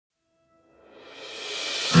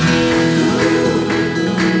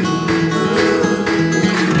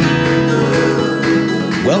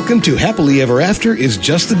Welcome to Happily Ever After is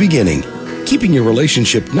just the beginning. Keeping your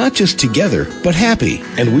relationship not just together, but happy,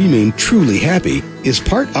 and we mean truly happy, is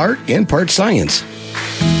part art and part science.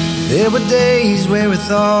 There were days where we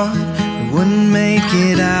thought we wouldn't make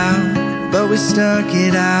it out, but we stuck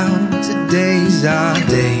it out. Today's our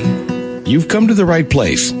day. You've come to the right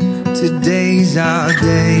place. Today's our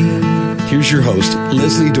day. Here's your host,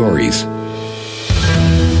 Leslie Dories.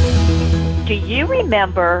 Do you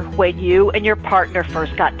remember when you and your partner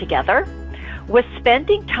first got together? Was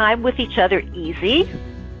spending time with each other easy?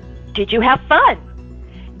 Did you have fun?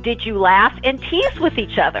 Did you laugh and tease with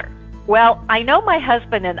each other? Well, I know my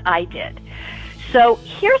husband and I did. So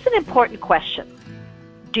here's an important question.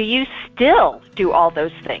 Do you still do all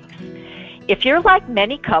those things? If you're like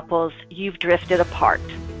many couples, you've drifted apart.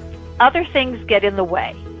 Other things get in the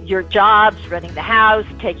way. Your jobs, running the house,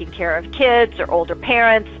 taking care of kids or older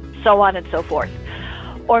parents, so on and so forth.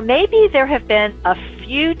 Or maybe there have been a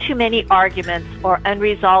few too many arguments or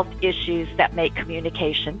unresolved issues that make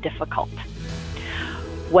communication difficult.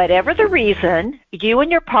 Whatever the reason, you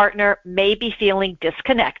and your partner may be feeling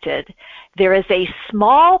disconnected. There is a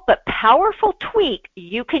small but powerful tweak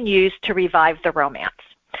you can use to revive the romance.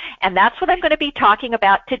 And that's what I'm going to be talking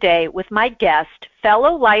about today with my guest,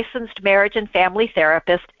 fellow licensed marriage and family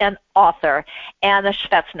therapist and author, Anna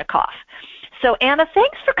Svechnikov. So Anna,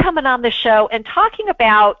 thanks for coming on the show and talking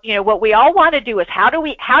about, what we all want to do is how do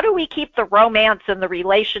we keep the romance and the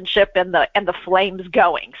relationship and the flames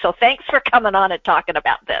going. So thanks for coming on and talking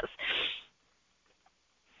about this.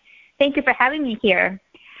 Thank you for having me here.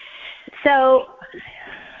 So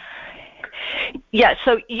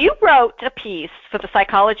you wrote a piece for the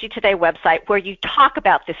Psychology Today website where you talk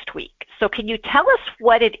about this tweak. So can you tell us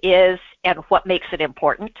what it is and what makes it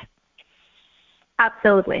important?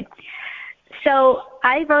 Absolutely. So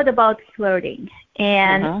I wrote about flirting,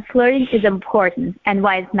 and flirting is important and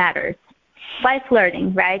why it matters. Why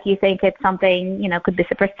flirting, right? You think it's something, could be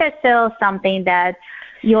superficial, something that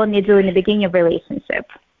you only do in the beginning of a relationship.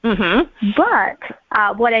 But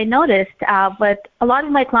what I noticed with a lot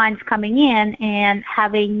of my clients coming in and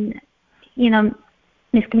having,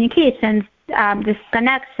 miscommunications,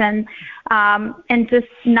 disconnection, and just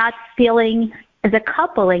not feeling as a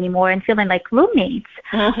couple anymore and feeling like roommates.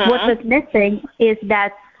 What was missing is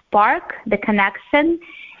that spark, the connection.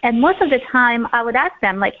 And most of the time I would ask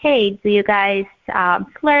them, like, hey, do you guys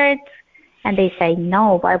flirt? And they say,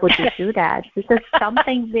 no, why would you do that? This is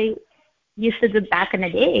something they used to do back in the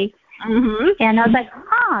day. And I was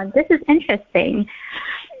like, this is interesting.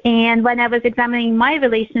 And when I was examining my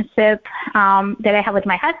relationship that I have with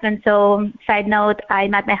my husband, so side note, I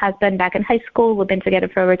met my husband back in high school. We've been together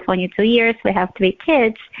for over 22 years. We have 3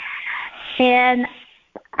 kids. And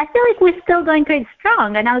I feel like we're still going pretty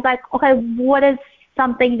strong. And I was like, okay, what is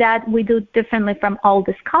something that we do differently from all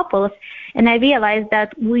these couples? And I realized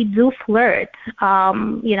that we do flirt.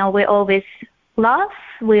 We always laugh.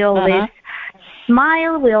 We always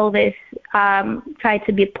smile. We always try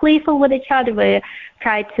to be playful with each other. We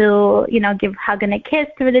try to, give a hug and a kiss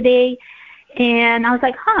through the day. And I was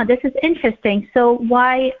like, this is interesting. So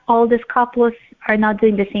why all these couples are not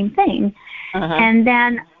doing the same thing? And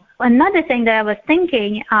then another thing that I was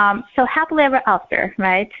thinking, so happily ever after,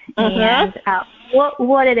 right? And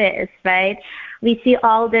what it is, right? We see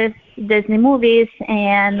all these Disney movies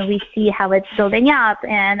and we see how it's building up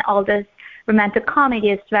and all this romantic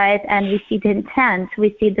comedies, right? And we see the intent,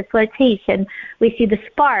 we see the flirtation, we see the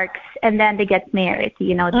sparks, and then they get married.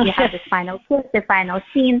 You have the final kiss, the final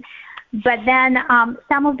scene. But then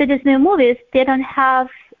some of the Disney movies, they don't have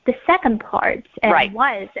the second part. And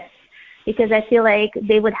why is it? Because I feel like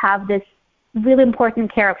they would have this really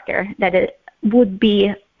important character that it would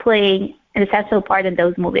be playing an essential part in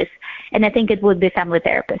those movies. And I think it would be family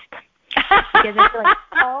therapist. Because I feel like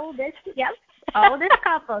all these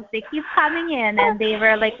couples, they keep coming in and they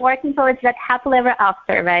were like working towards that happily ever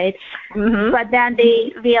after, right? But then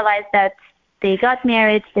they realized that they got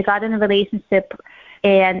married, they got in a relationship,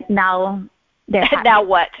 and now they're happy. Now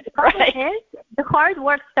what? The hard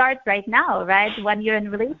work starts right now, right? When you're in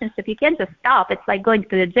a relationship, you can't just stop. It's like going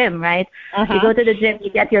to the gym, right? You go to the gym,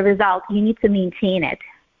 you get your result. You need to maintain it.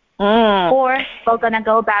 Or we're going to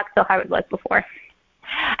go back to how it was before.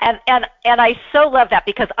 And I so love that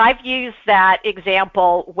because I've used that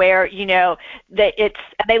example where,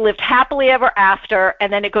 they lived happily ever after,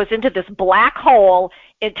 and then it goes into this black hole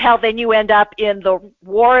until then you end up in the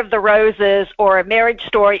War of the Roses or A Marriage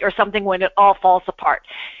Story or something when it all falls apart.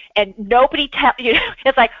 And nobody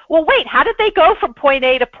it's like, well, wait, how did they go from point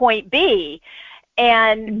A to point B?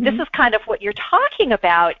 And this is kind of what you're talking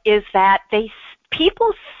about, is that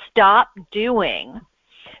people stop doing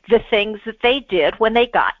the things that they did when they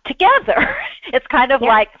got together. It's kind of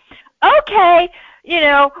like, okay,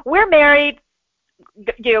 we're married,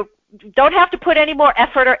 don't have to put any more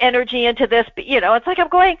effort or energy into this, but it's like I'm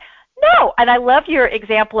going, no. And I love your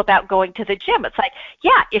example about going to the gym. It's like,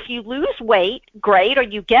 yeah, if you lose weight, great, or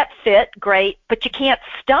you get fit, great, but you can't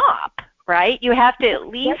stop, right? You have to at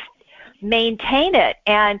least maintain it.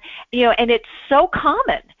 And and it's so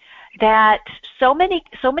common that so many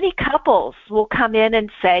couples will come in and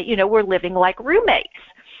say, we're living like roommates.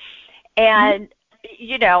 And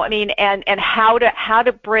and how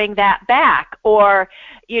to bring that back, or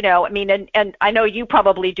and I know you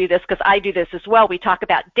probably do this because I do this as well. We talk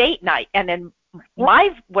about date night, and then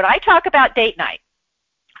when I talk about date night,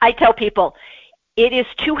 I tell people it is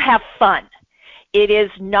to have fun. It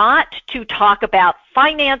is not to talk about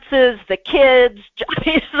finances, the kids.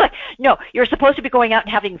 It's like, no, you're supposed to be going out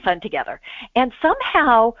and having fun together, and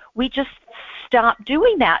somehow we just stop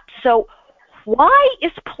doing that. So why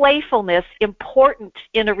is playfulness important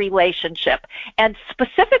in a relationship? And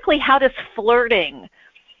specifically, how does flirting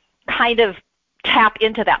kind of tap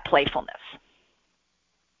into that playfulness?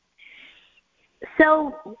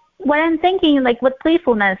 So what I'm thinking, like with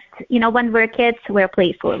playfulness, when we're kids, we're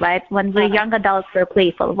playful, right? When we're young adults, we're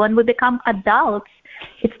playful. When we become adults,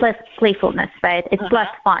 it's less playfulness, right? It's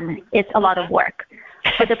less fun. It's a lot of work.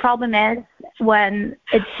 But the problem is when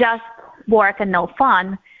it's just work and no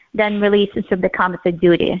fun, then relationship becomes a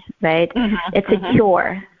duty, right? It's a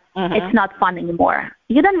chore. It's not fun anymore.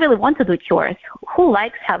 You don't really want to do chores. Who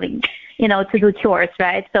likes having, to do chores,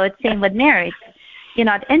 right? So it's same with marriage. You're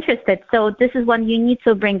not interested. So this is when you need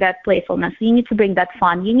to bring that playfulness. You need to bring that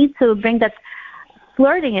fun. You need to bring that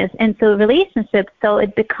flirtiness into a relationship so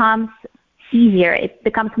it becomes easier. It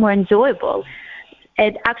becomes more enjoyable.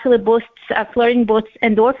 It actually flirting boosts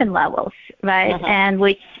endorphin levels, right? And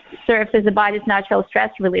which serves as the body's natural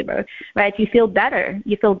stress reliever, right? You feel better.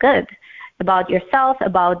 You feel good about yourself,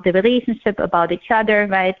 about the relationship, about each other,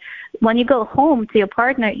 right? When you go home to your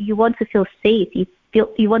partner, you want to feel safe.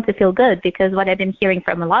 You want to feel good, because what I've been hearing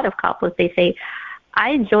from a lot of couples, they say,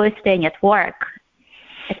 I enjoy staying at work.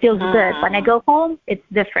 It feels good. When I go home, it's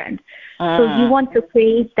different. So you want to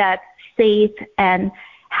create that safe and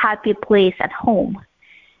happy place at home.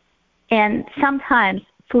 And sometimes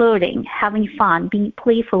flirting, having fun, being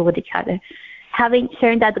playful with each other,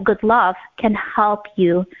 sharing that good love can help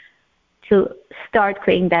you to start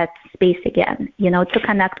creating that space again, to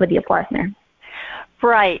connect with your partner.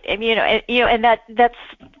 Right. And and that's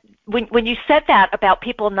when you said that about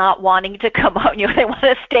people not wanting to come home, they want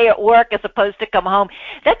to stay at work as opposed to come home,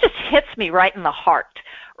 that just hits me right in the heart,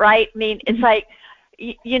 right? I mean, it's like,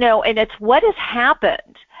 and it's what has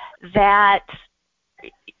happened that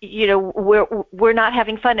we're not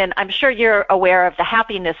having fun. And I'm sure you're aware of the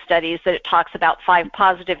happiness studies that it talks about 5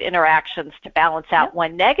 positive interactions to balance out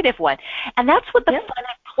 1 negative one. And that's what the fun and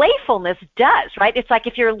playfulness does, right? It's like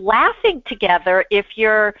if you're laughing together, if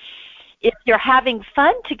you're having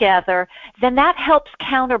fun together, then that helps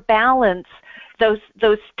counterbalance those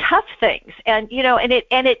tough things. And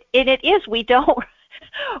it is, we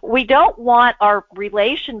don't want our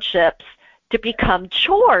relationships to become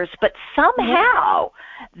chores, but somehow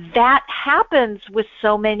that happens with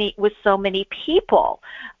so many people,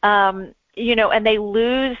 and they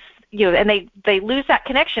lose, and they lose that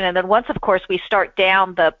connection. And then once, of course, we start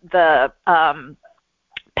down the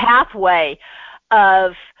pathway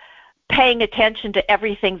of paying attention to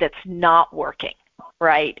everything that's not working,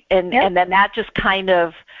 right? And then that just kind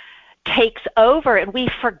of takes over, and we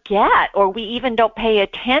forget, or we even don't pay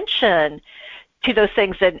attention to those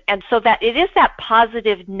things, and so that it is that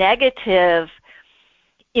positive, negative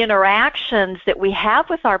interactions that we have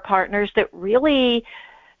with our partners that really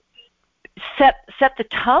set the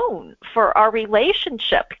tone for our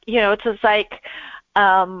relationship. It's just like,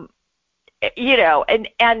 and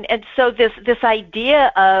so this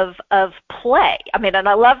idea of play. I mean, and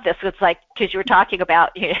I love this. It's like, because you were talking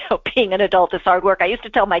about being an adult is hard work. I used to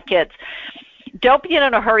tell my kids, don't be in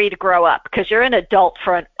a hurry to grow up, because you're an adult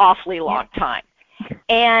for an awfully long time.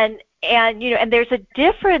 And there's a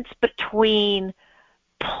difference between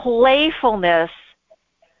playfulness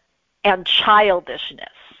and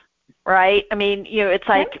childishness, right? I mean, it's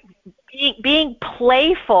like being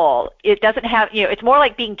playful. It doesn't have, it's more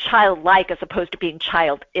like being childlike as opposed to being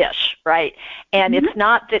childish, right? And it's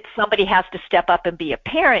not that somebody has to step up and be a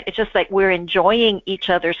parent. It's just like we're enjoying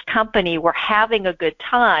each other's company. We're having a good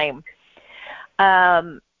time.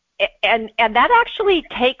 And that actually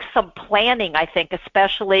takes some planning, I think,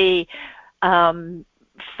 especially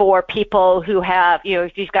for people who have,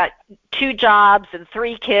 if you've got 2 jobs and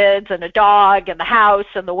 3 kids and a dog and the house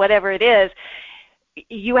and the whatever it is,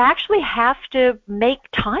 you actually have to make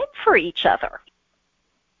time for each other.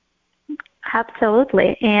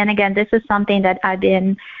 Absolutely. And again, this is something that I've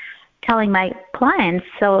been telling my clients.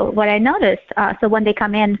 So what I noticed, so when they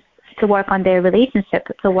come in to work on their relationship,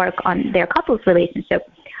 to work on their couple's relationship,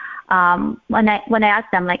 when I ask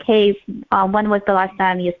them, like, hey, when was the last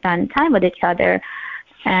time you spent time with each other?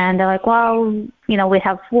 And they're like, well, we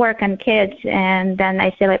have work and kids. And then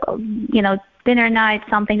I say, like, dinner night,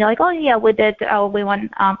 something. They're like, oh, yeah, we did. We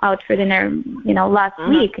went out for dinner, last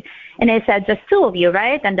week. And I said, just two of you,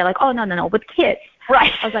 right? And they're like, oh, no, with kids.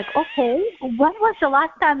 Right. I was like, okay, when was the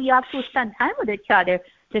last time you actually spent time with each other?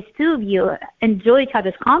 Just two of you enjoy each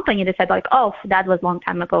other's company. They said, like, oh, that was a long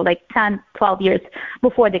time ago, like 10, 12 years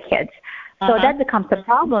before the kids. So that becomes a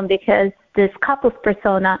problem because this couple's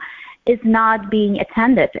persona is not being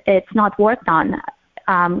attended. It's not worked on.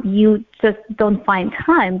 You just don't find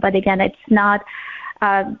time. But again, it's not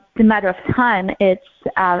the matter of time. It's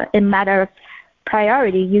a matter of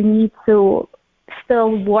priority. You need to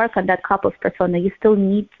still work on that couple's persona. You still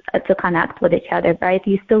need to connect with each other, right?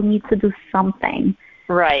 You still need to do something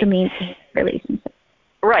to maintain the relationship.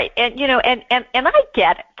 Right. And, and I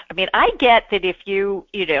get it. I mean, I get that if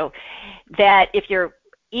that if you're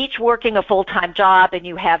each working a full-time job and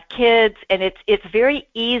you have kids, and it's very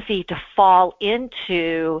easy to fall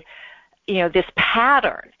into, this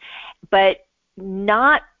pattern, but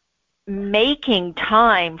not making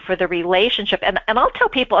time for the relationship. And I'll tell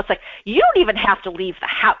people, it's like, you don't even have to leave the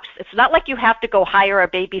house. It's not like you have to go hire a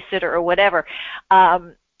babysitter or whatever.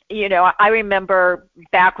 I remember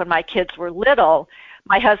back when my kids were little,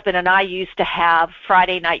 my husband and I used to have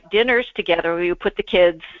Friday night dinners together. We would put the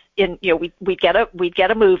kids in, we'd get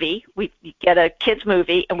a movie, we'd get a kids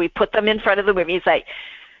movie, and we put them in front of the movie and say,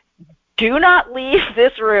 do not leave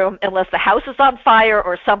this room unless the house is on fire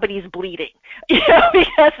or somebody's bleeding,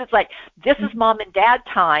 because it's like, this is mom and dad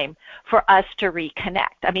time for us to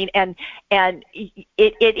reconnect. I mean, and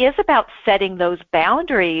it is about setting those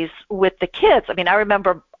boundaries with the kids. I mean, I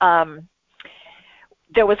remember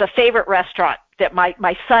there was a favorite restaurant that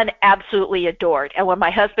my son absolutely adored, and when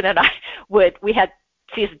my husband and I we had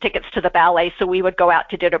season tickets to the ballet, so we would go out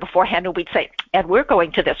to dinner beforehand and we'd say, and we're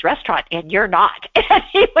going to this restaurant and you're not. And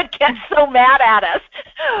he would get so mad at us.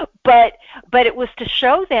 But it was to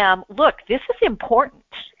show them, look, this is important.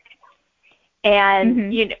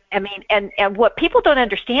 And and what people don't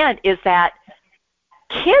understand is that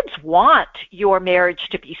kids want your marriage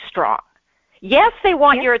to be strong. Yes, they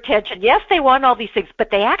want your attention. Yes, they want all these things,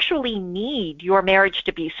 but they actually need your marriage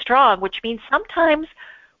to be strong, which means sometimes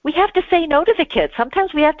we have to say no to the kids.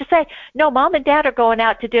 Sometimes we have to say, no, mom and dad are going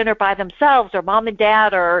out to dinner by themselves, or mom and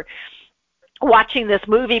dad are watching this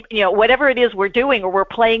movie, whatever it is we're doing, or we're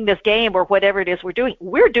playing this game, or whatever it is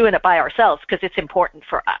we're doing it by ourselves because it's important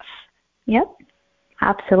for us. Yep,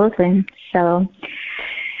 absolutely. So,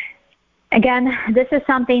 again, this is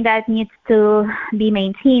something that needs to be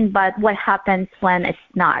maintained, but what happens when it's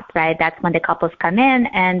not, right? That's when the couples come in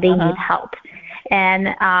and they need help.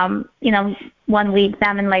 And, when we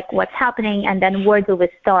examine, like, what's happening and then where do we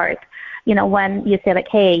start, when you say, like,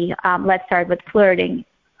 hey, let's start with flirting,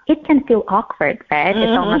 it can feel awkward, right?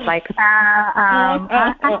 It's almost like,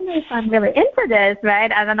 I don't know if I'm really into this,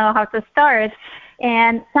 right? I don't know how to start.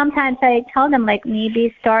 And sometimes I tell them, like,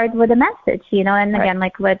 maybe start with a message, and again,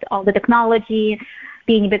 like with all the technology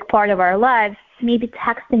being a big part of our lives, maybe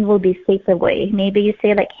texting will be a safer way. Maybe you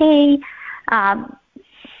say, like, hey,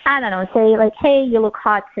 I don't know, say like, hey, you look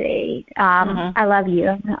hot today. I love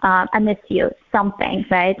you. I miss you. Something,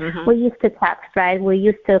 right? We used to text, right? We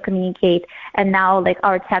used to communicate. And now, like,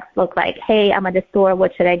 our texts look like, hey, I'm at the store.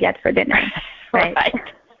 What should I get for dinner? Right.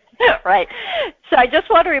 Right. So I just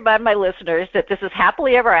want to remind my listeners that this is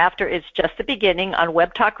Happily Ever After. It's just the beginning on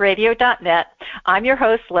webtalkradio.net. I'm your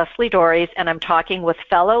host, Leslie Dories, and I'm talking with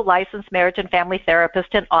fellow licensed marriage and family therapist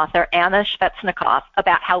and author Anna Svetsnikov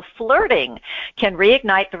about how flirting can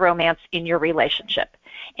reignite the romance in your relationship.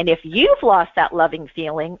 And if you've lost that loving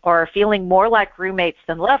feeling or are feeling more like roommates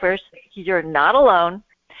than lovers, you're not alone.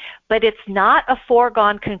 But it's not a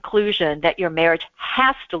foregone conclusion that your marriage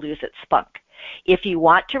has to lose its spunk. If you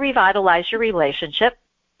want to revitalize your relationship,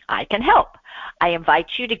 I can help. I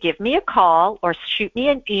invite you to give me a call or shoot me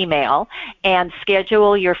an email and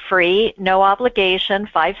schedule your free, no obligation,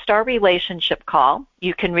 5-star relationship call.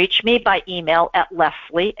 You can reach me by email at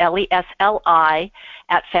Leslie, Lesli, at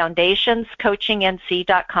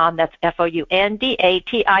foundationscoachingnc.com. That's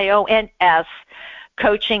FOUNDATIONS,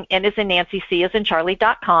 coaching, N as in Nancy, C as in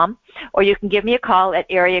Charlie.com, or you can give me a call at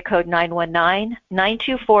area code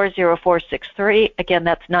 919-924-0463. Again,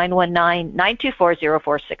 that's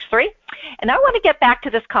 919-924-0463. And I want to get back to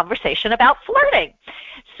this conversation about flirting.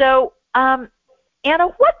 So, Anna,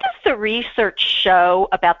 what does the research show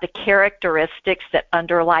about the characteristics that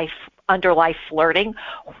underlie flirting?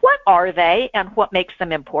 What are they, and what makes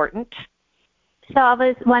them important? So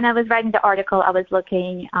when I was writing the article, I was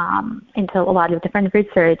looking into a lot of different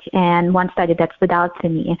research, and one study that stood out to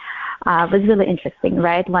me was really interesting,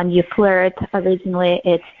 right? When you flirt, originally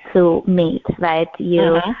it's to mate, right?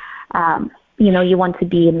 You want to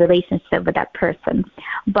be in relationship with that person.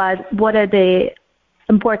 But what are the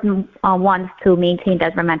important ones to maintain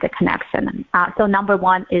that romantic connection? So number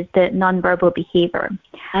one is the nonverbal behavior.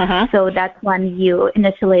 So that's when you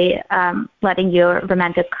initially letting your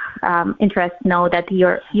romantic interest know that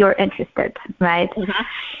you're interested, right? You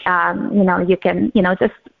can,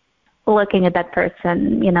 just looking at that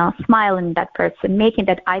person, smiling at that person, making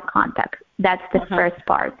that eye contact. That's the first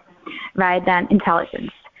part, right? Then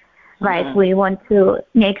intelligence, right? We want to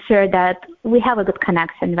make sure that we have a good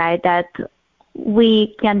connection, right? That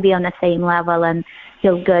we can be on the same level and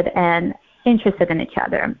feel good and interested in each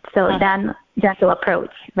other. So then gentle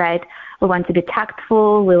approach, right? We want to be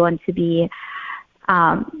tactful. We want to be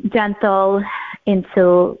gentle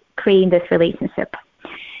into creating this relationship.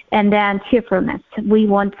 And then cheerfulness. We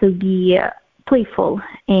want to be playful.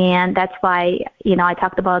 And that's why, I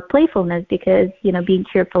talked about playfulness because, being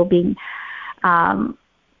cheerful, being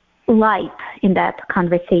light in that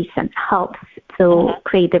conversation helps to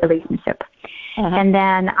create the relationship. And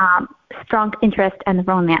then strong interest and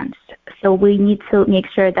romance. So we need to make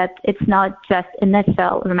sure that it's not just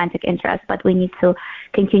initial romantic interest, but we need to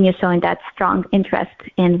continue showing that strong interest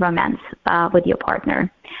in romance with your partner.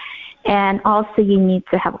 And also you need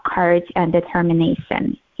to have courage and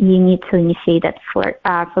determination. You need to initiate that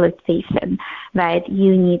flirtation, right?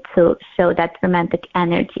 You need to show that romantic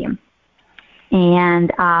energy.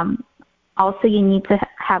 And also you need to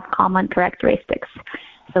have common characteristics.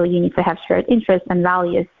 So you need to have shared interests and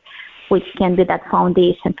values, which can be that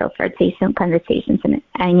foundation for flirtation, conversations, and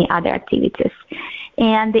any other activities.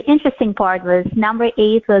 And the interesting part was number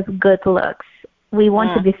 8 was good looks. We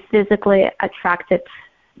want to be physically attracted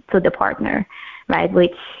to the partner, right?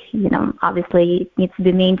 Which, obviously needs to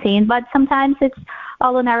be maintained, but sometimes it's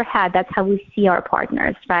all in our head. That's how we see our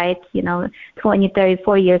partners, right? 20, 30,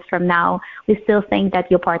 40 years from now, we still think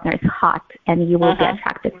that your partner is hot and you will be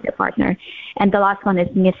attracted to your partner. And the last one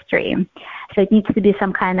is mystery. So it needs to be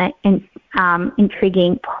some kind of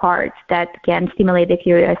intriguing part that can stimulate the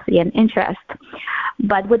curiosity and interest.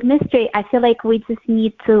 But with mystery, I feel like we just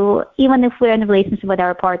need to, even if we're in a relationship with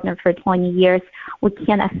our partner for 20 years, we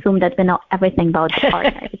can't assume that we know everything about the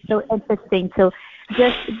partner. It's so interesting to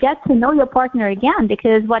just get to know your partner again,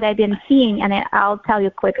 because what I've been seeing, and I'll tell you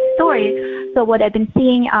a quick story. So what I've been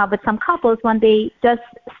seeing with some couples, when they just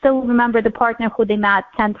still remember the partner who they met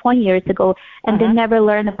 10, 20 years ago, and they never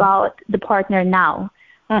learn about the partner now.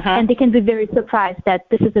 And they can be very surprised that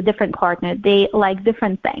this is a different partner. They like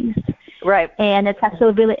different things. Right. And it's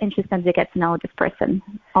actually really interesting to get to know this person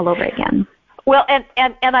all over again. Well, and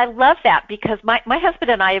I love that because my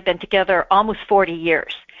husband and I have been together almost 40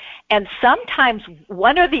 years. And sometimes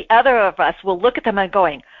one or the other of us will look at them and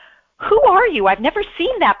going, who are you? I've never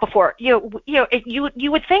seen that before. You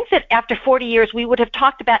would think that after 40 years we would have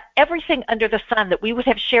talked about everything under the sun, that we would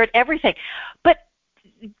have shared everything. But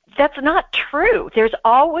that's not true. There's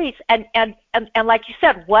always, and like you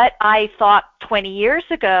said, what I thought 20 years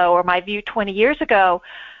ago or my view 20 years ago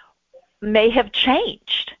may have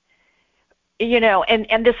changed.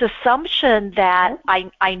 And this assumption that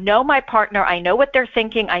I know my partner, I know what they're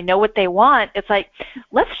thinking, I know what they want. It's like,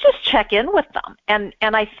 let's just check in with them. And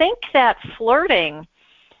I think that flirting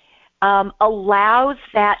allows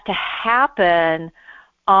that to happen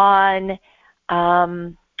on,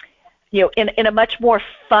 in a much more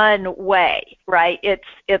fun way, right?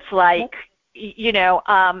 It's like,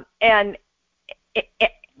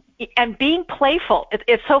 and being playful.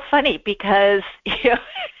 It's so funny because,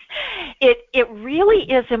 It really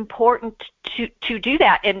is important to do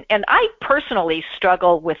that, and I personally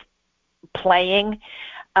struggle with playing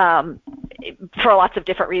for lots of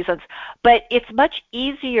different reasons, but it's much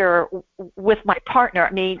easier with my partner.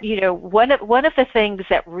 I mean, one of the things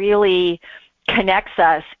that really connects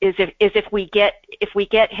us is if we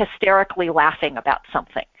get hysterically laughing about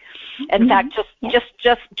something. In fact,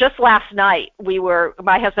 just last night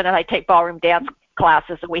my husband and I take ballroom dance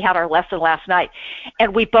classes, and we had our lesson last night,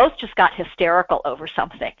 and we both just got hysterical over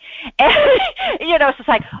something. And it's just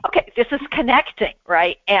like, okay, this is connecting,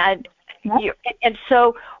 right? And And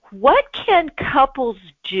so what can couples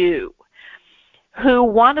do who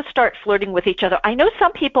want to start flirting with each other? I know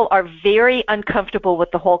some people are very uncomfortable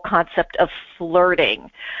with the whole concept of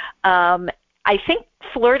flirting. I think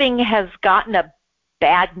flirting has gotten a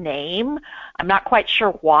bad name. I'm not quite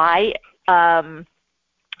sure why.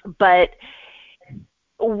 But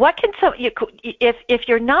what can if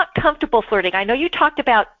you're not comfortable flirting? I know you talked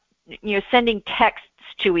about sending texts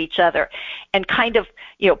to each other and kind of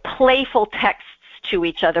playful texts to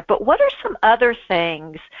each other. But what are some other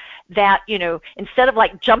things that instead of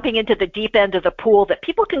like jumping into the deep end of the pool, that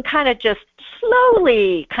people can kind of just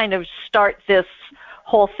slowly kind of start this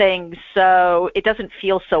whole thing so it doesn't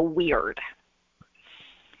feel so weird?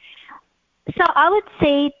 So I would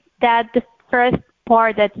say that the first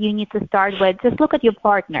part that you need to start with, just look at your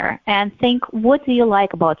partner and think, what do you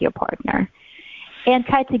like about your partner? And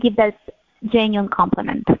try to give that genuine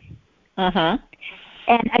compliment. Uh-huh.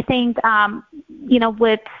 And I think,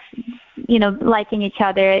 with, liking each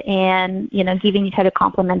other and, giving each other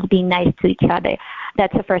compliments, being nice to each other,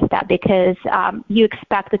 that's the first step, because you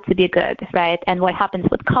expect it to be good, right? And what happens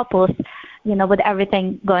with couples, with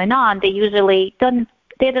everything going on, they usually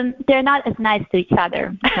they're not as nice to each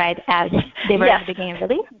other, right, as they were at the beginning of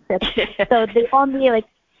the relationship. So the only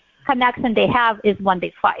connection they have is when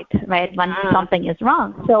they fight, right, when something is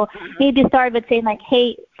wrong. So maybe start with saying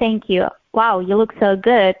hey, thank you. Wow, you look so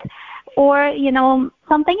good. Or,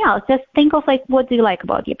 something else. Just think of what do you like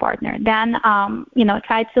about your partner. Then,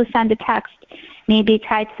 try to send a text. Maybe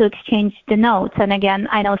try to exchange the notes. And again,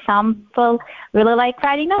 I know some people really like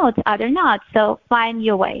writing notes, others not. So find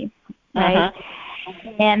your way, right?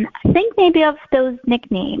 And think maybe of those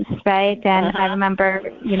nicknames, right? And I remember,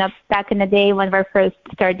 back in the day when we first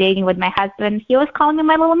started dating with my husband, he was calling me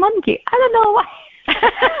my little monkey. I don't know why.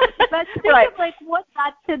 But think of what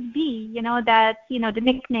that could be, that, the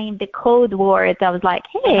nickname, the code word. I was like,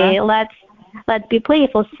 hey, let's be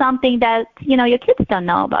playful. Something that, your kids don't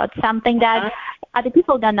know about, something that other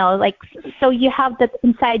people don't know. So you have that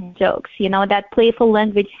inside jokes, that playful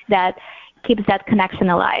language that keeps that connection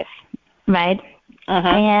alive, right?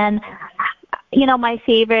 And, my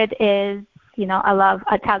favorite is, I love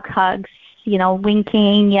attack hugs,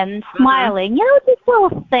 winking and smiling, these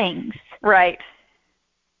little things. Right.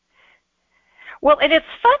 Well, and it's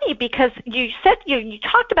funny because you said you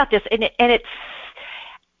talked about this, and it's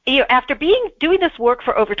after doing this work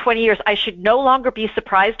for over 20 years, I should no longer be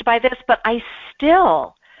surprised by this, but I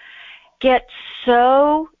still get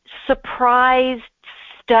so surprised,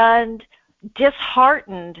 stunned,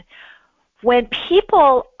 disheartened when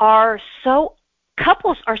couples are so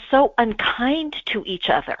unkind to each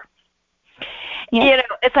other. Yeah.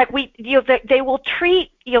 It's like they will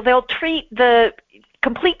treat they'll treat the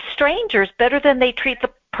complete strangers better than they treat the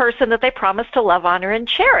person that they promise to love, honor, and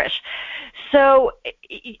cherish. So,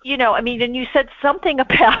 and you said something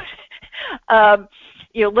about,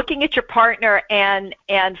 looking at your partner and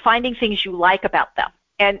finding things you like about them.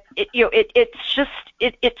 And it's just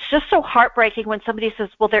so heartbreaking when somebody says,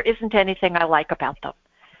 well, there isn't anything I like about them.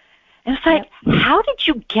 And it's like, how did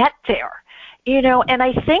you get there? And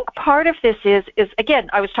I think part of this is again,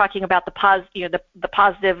 I was talking about the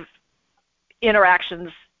positive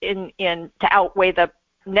interactions in to outweigh the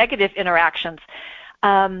negative interactions.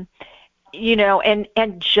 And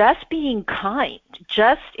just being kind,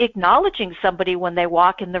 just acknowledging somebody when they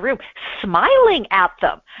walk in the room, smiling at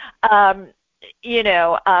them. I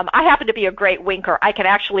happen to be a great winker. I can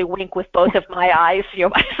actually wink with both of my eyes.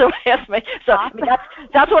 That's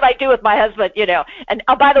what I do with my husband. And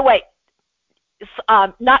by the way,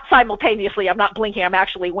 not simultaneously. I'm not blinking. I'm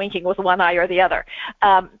actually winking with one eye or the other.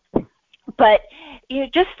 But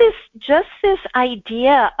just this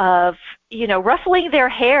idea of ruffling their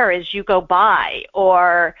hair as you go by,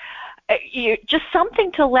 or just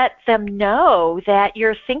something to let them know that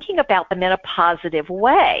you're thinking about them in a positive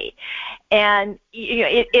way. And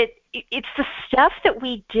it's the stuff that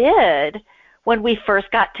we did when we first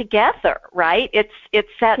got together, right? It's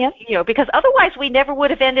that because otherwise we never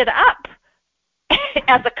would have ended up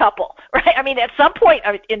as a couple, right? I mean, at some point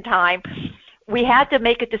in time, we had to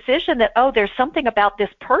make a decision that, there's something about this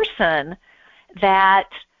person that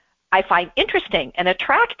I find interesting and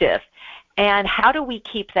attractive, and how do we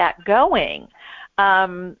keep that going?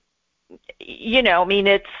 Because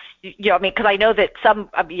I know that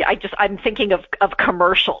I'm thinking of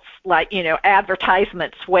commercials, like,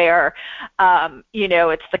 advertisements where,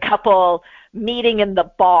 it's the couple meeting in the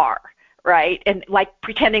bar, right? And like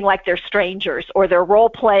pretending like they're strangers, or they're role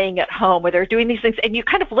playing at home, or they're doing these things. And you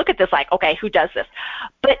kind of look at this like, okay, who does this?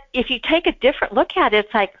 But if you take a different look at it,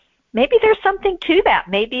 it's like, maybe there's something to that.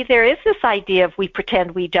 Maybe there is this idea of we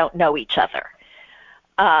pretend we don't know each other.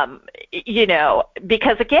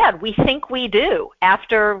 Because again, we think we do.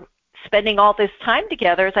 After spending all this time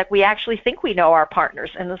together, it's like we actually think we know our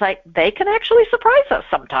partners, and it's like they can actually surprise us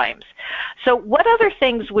sometimes. So what other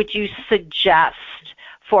things would you suggest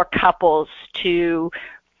for couples to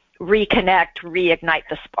reconnect, reignite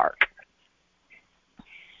the spark?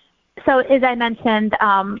 So as I mentioned,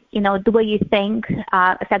 the way you think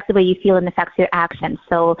affects the way you feel and affects your actions.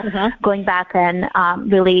 So going back and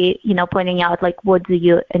really, pointing out, like, what do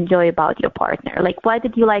you enjoy about your partner? Like, why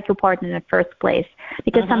did you like your partner in the first place?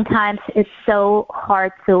 Because sometimes it's so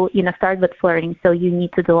hard to, start with flirting. So you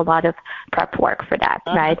need to do a lot of prep work for that,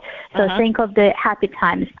 right? So think of the happy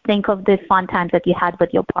times. Think of the fun times that you had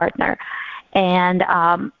with your partner. And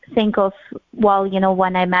think of,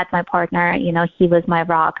 when I met my partner, he was my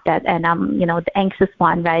rock, and I'm, the anxious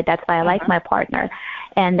one, right? That's why I like my partner.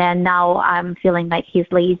 And then now I'm feeling like he's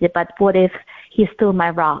lazy, but what if he's still my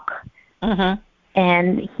rock?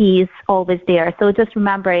 And he's always there. So just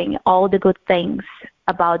remembering all the good things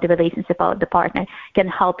about the relationship, about the partner, can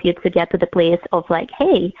help you to get to the place of like,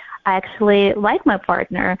 hey, I actually like my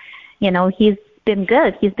partner. He's been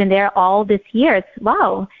good. He's been there all these years.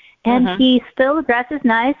 Wow. And he still dresses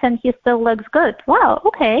nice and he still looks good. Wow,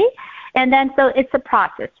 okay. And then so it's a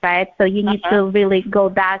process, right? So you need to really go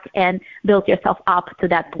back and build yourself up to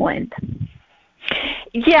that point.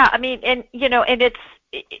 Yeah, I mean, and it's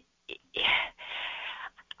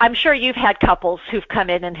I'm sure you've had couples who've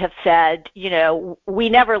come in and have said, we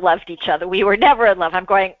never loved each other. We were never in love. I'm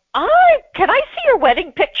going, can I see your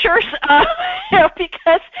wedding pictures?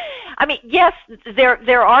 Because, I mean, yes,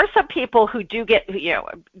 there are some people who do get,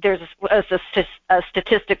 there's a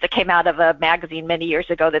statistic that came out of a magazine many years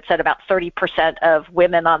ago that said about 30% of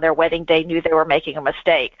women on their wedding day knew they were making a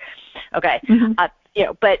mistake. Okay.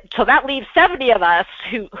 But so that leaves 70 of us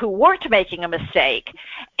who weren't making a mistake.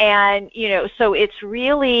 And, so it's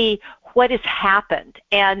really what has happened.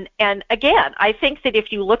 And again, I think that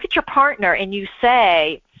if you look at your partner and you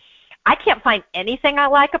say, I can't find anything I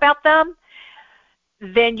like about them,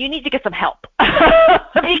 then you need to get some help.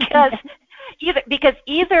 because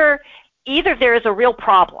either there is a real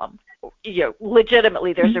problem,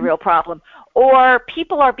 legitimately there's a real problem, or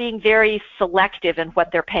people are being very selective in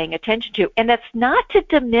what they're paying attention to. And that's not to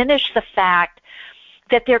diminish the fact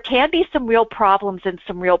that there can be some real problems and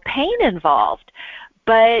some real pain involved.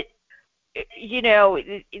 But,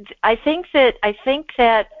 I think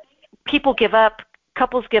that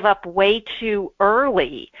couples give up way too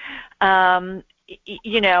early. And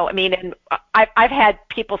I've had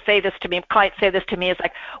people say this to me, clients say this to me, it's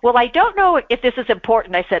like, well, I don't know if this is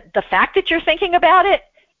important. I said, the fact that you're thinking about it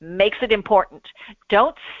makes it important.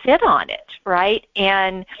 Don't sit on it, right?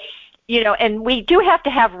 And, and we do have to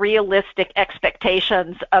have realistic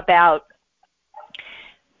expectations about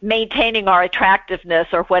maintaining our attractiveness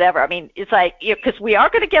or whatever. I mean, it's like, because we are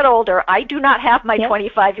going to get older. I do not have my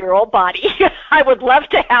 25-year-old body. I would love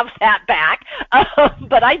to have that back,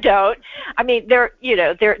 but I don't. I mean, there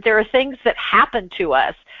are things that happen to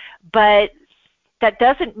us, but that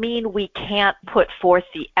doesn't mean we can't put forth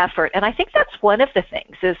the effort. And I think that's one of the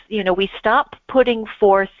things is, we stop putting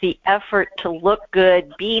forth the effort to look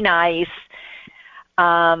good, be nice,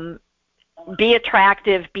 be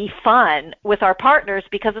attractive, be fun with our partners,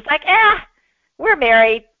 because it's like, we're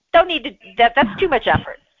married, don't need to, that's too much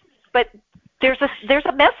effort. But there's a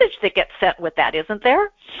message that gets sent with that, isn't there?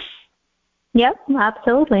 Yep,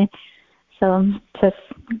 absolutely. So just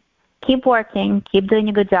keep working, keep doing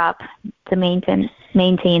a good job to maintain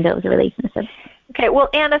those relationships. Okay, well,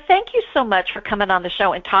 Anna, thank you so much for coming on the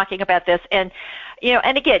show and talking about this. And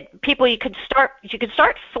and again, people, you can start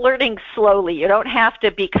flirting slowly. You don't have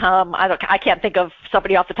to become, I can't think of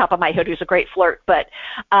somebody off the top of my head who's a great flirt, but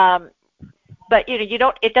it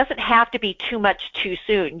doesn't have to be too much too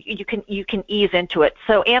soon. You can ease into it.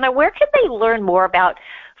 So Anna, where can they learn more about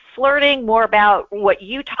flirting, more about what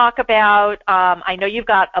you talk about? I know you've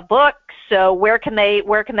got a book, so where can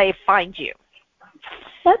they find you?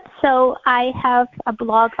 Yep. So I have a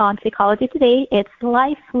blog on Psychology Today. It's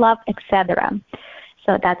Life, Love, Etc.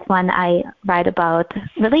 So that's when I write about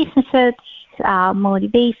relationships,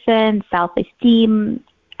 motivation, self-esteem,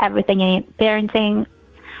 everything in parenting,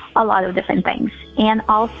 a lot of different things. And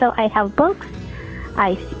also I have books.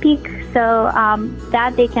 I speak. So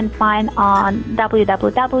that they can find on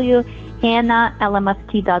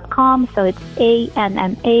www.annalmft.com. So it's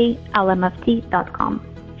ANNALMFT.com.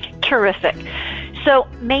 Terrific. So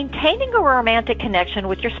maintaining a romantic connection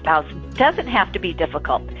with your spouse doesn't have to be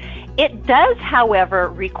difficult. It does, however,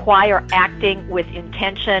 require acting with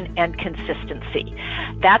intention and consistency.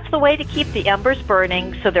 That's the way to keep the embers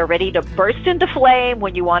burning so they're ready to burst into flame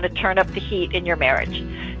when you want to turn up the heat in your marriage.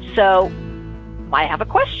 So, I have a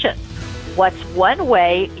question. What's one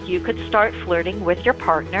way you could start flirting with your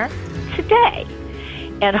partner today?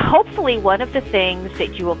 And hopefully one of the things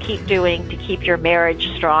that you will keep doing to keep your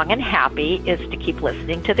marriage strong and happy is to keep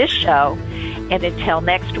listening to this show. And until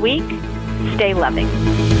next week, stay loving.